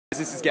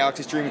This is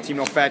Galaxy Stream with Team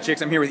No Fat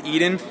Chicks. I'm here with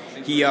Eden.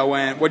 He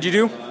went, what'd you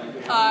do?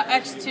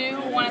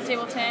 X2, won at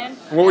table 10.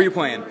 What were you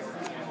playing?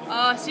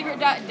 Secret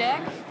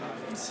deck.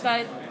 So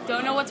I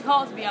don't know what to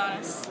call it, to be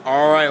honest.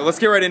 Alright, let's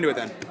get right into it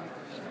then.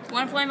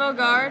 1 Flamebow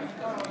Guard,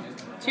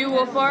 2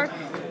 Wolfbark,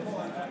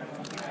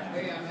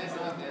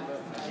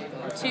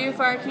 2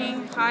 Fire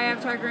King High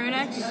Avatar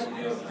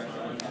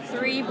Grunex,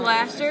 3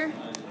 Blaster,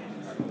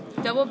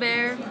 Double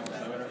Bear,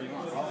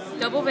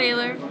 Double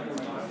Veiler,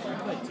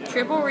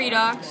 Triple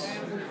Redox,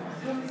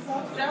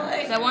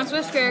 that 1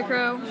 Swift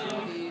Scarecrow,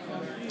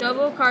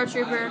 Double Card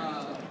Trooper,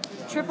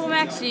 Triple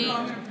Maxi,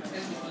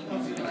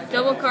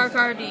 Double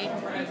Card D.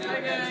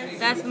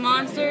 That's the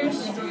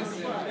monsters.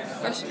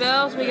 For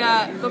spells, we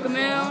got Book of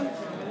Moon,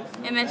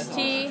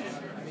 MST,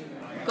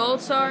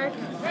 Gold Sark,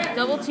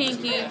 Double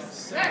Tinky,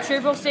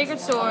 Triple Sacred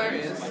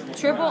Sword,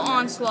 Triple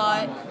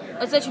Onslaught.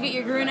 Let's let you get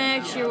your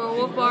Grunex, your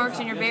Wolfbarks,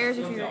 and your Bears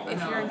if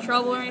you're in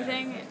trouble or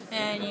anything,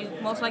 and you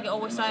most likely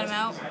always side them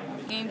out.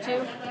 Game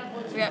 2.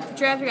 We got for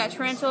traps, we got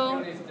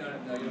Trental,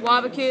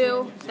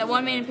 Wabaku, that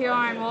 1 main Imperial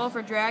Iron Wall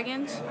for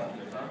dragons,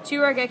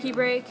 2 Raigeki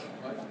Break,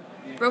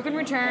 Broken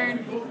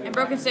Return, and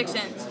Broken Sixth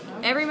Sense.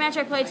 Every match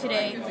I played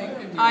today,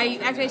 I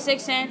activated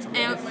Sixth Sense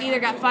and either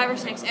got 5 or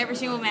 6 every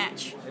single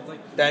match.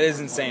 That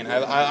is insane.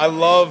 I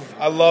love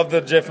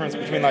the difference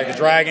between like the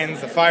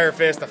dragons, the Fire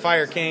Fist, the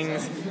Fire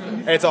Kings.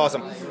 It's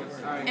awesome.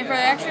 And for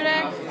the extra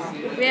deck,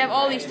 we have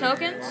all these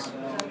tokens.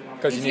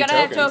 Because you need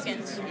gotta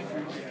tokens. have tokens.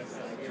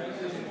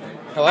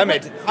 Hell, I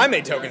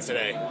made tokens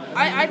today.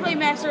 I played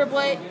Master of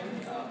Blades.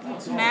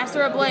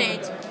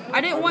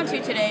 I didn't want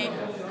to today,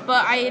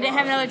 but I didn't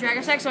have another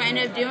Dragon Sack, so I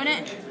ended up doing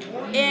it.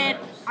 And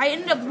I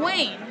ended up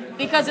winning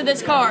because of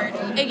this card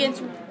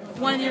against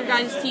one of your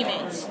guys'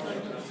 teammates.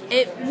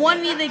 It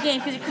won me the game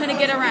because it couldn't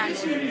get around.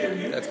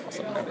 That's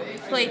awesome.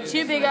 Played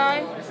 2 Big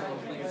Eye,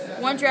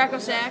 1 Draco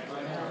Sack,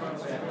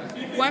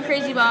 1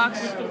 Crazy Box,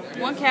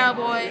 1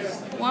 Cowboy,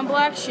 1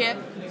 Black Ship,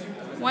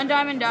 1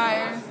 Diamond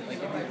Dyer,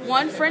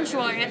 1 French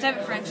Roller. You have to have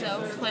a French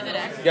though to play the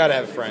deck. You gotta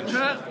have French.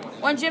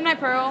 1 Gemini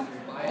Pearl,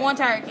 1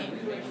 Tire King.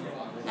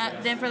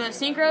 Then for the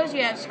synchros,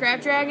 you have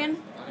Scrap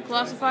Dragon,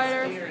 Colossal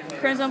Fighter,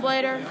 Crimson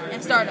Blader,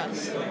 and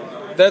Stardust.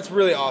 That's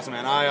really awesome,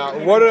 man.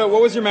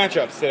 What was your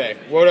matchups today?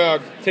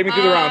 Take me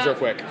through the rounds real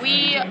quick.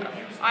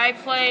 I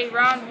played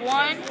round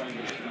 1.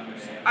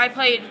 I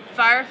played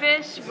Fire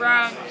Fist.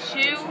 Round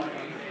 2,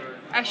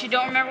 actually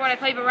don't remember what I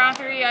played, but round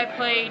 3 I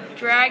played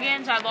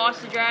Dragons. I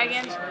lost to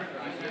Dragons.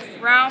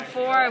 Round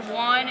 4 I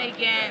won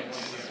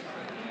against.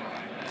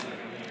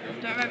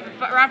 Don't remember.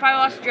 Round 5 I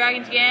lost to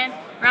Dragons again.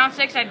 Round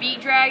 6 I beat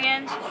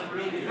Dragons.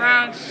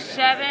 Round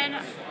 7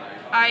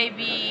 I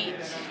beat,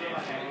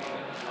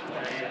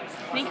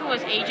 I think it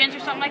was Agents or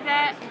something like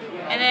that.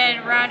 And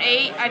then round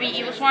 8 I beat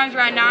Evil Swarms.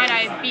 Round 9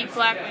 I beat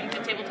Blackwings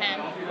at table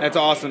 10. That's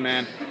awesome,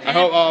 man. I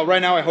hope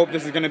right now I hope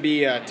this is going to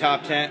be a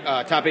top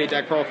 8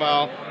 deck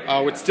profile.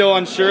 It's still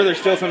unsure. There's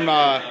still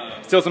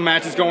some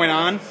matches going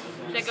on.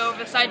 Should I go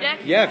over the side deck?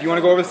 Yeah, if you want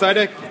to go over the side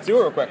deck, let's do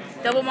it real quick.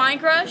 Double Mind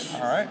Crush.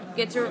 All right.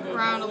 Gets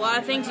around a lot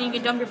of things, and you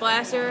can dump your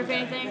blaster if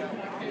anything.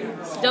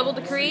 Double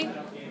Decree.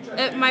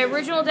 My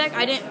original deck,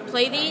 I didn't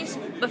play these,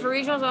 but for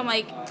regionals, I'm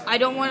like, I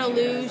don't want to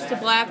lose to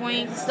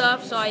Blackwings and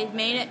stuff, so I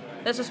made it.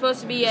 This was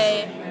supposed to be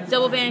a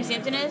double Vanishing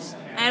Emptiness,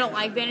 and I don't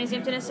like Vanishing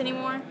Emptiness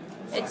anymore.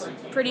 It's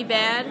pretty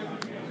bad.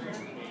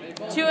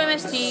 2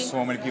 MST.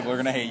 So many people are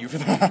going to hate you for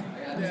that.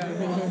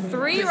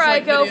 3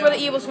 Raikou for the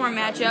Evil Swarm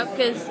matchup,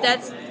 because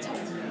that's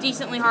a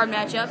decently hard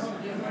matchup.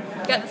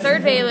 Got the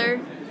 3rd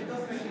Veiler.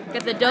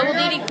 Got the double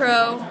DD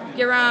Crow.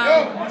 Get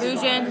around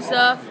Lusions and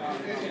stuff.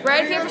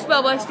 Red Fear for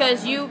Spellbooks,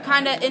 because you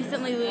kind of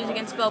instantly lose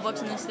against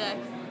Spellbooks in this deck,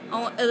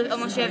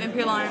 unless you have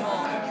Imperial Iron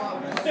Wall.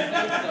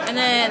 And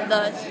then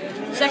the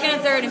 2nd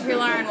and 3rd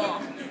Imperial Iron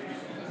Wall.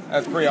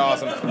 That's pretty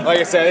awesome. Like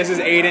I said, this is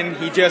Aiden.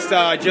 He just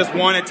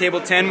won at table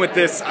 10 with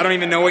this. I don't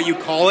even know what you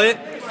call it,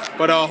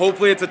 but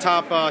hopefully it's a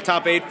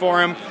top 8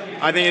 for him.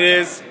 I think it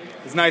is.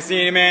 It's nice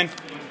seeing you, man.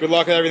 Good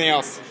luck with everything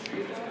else.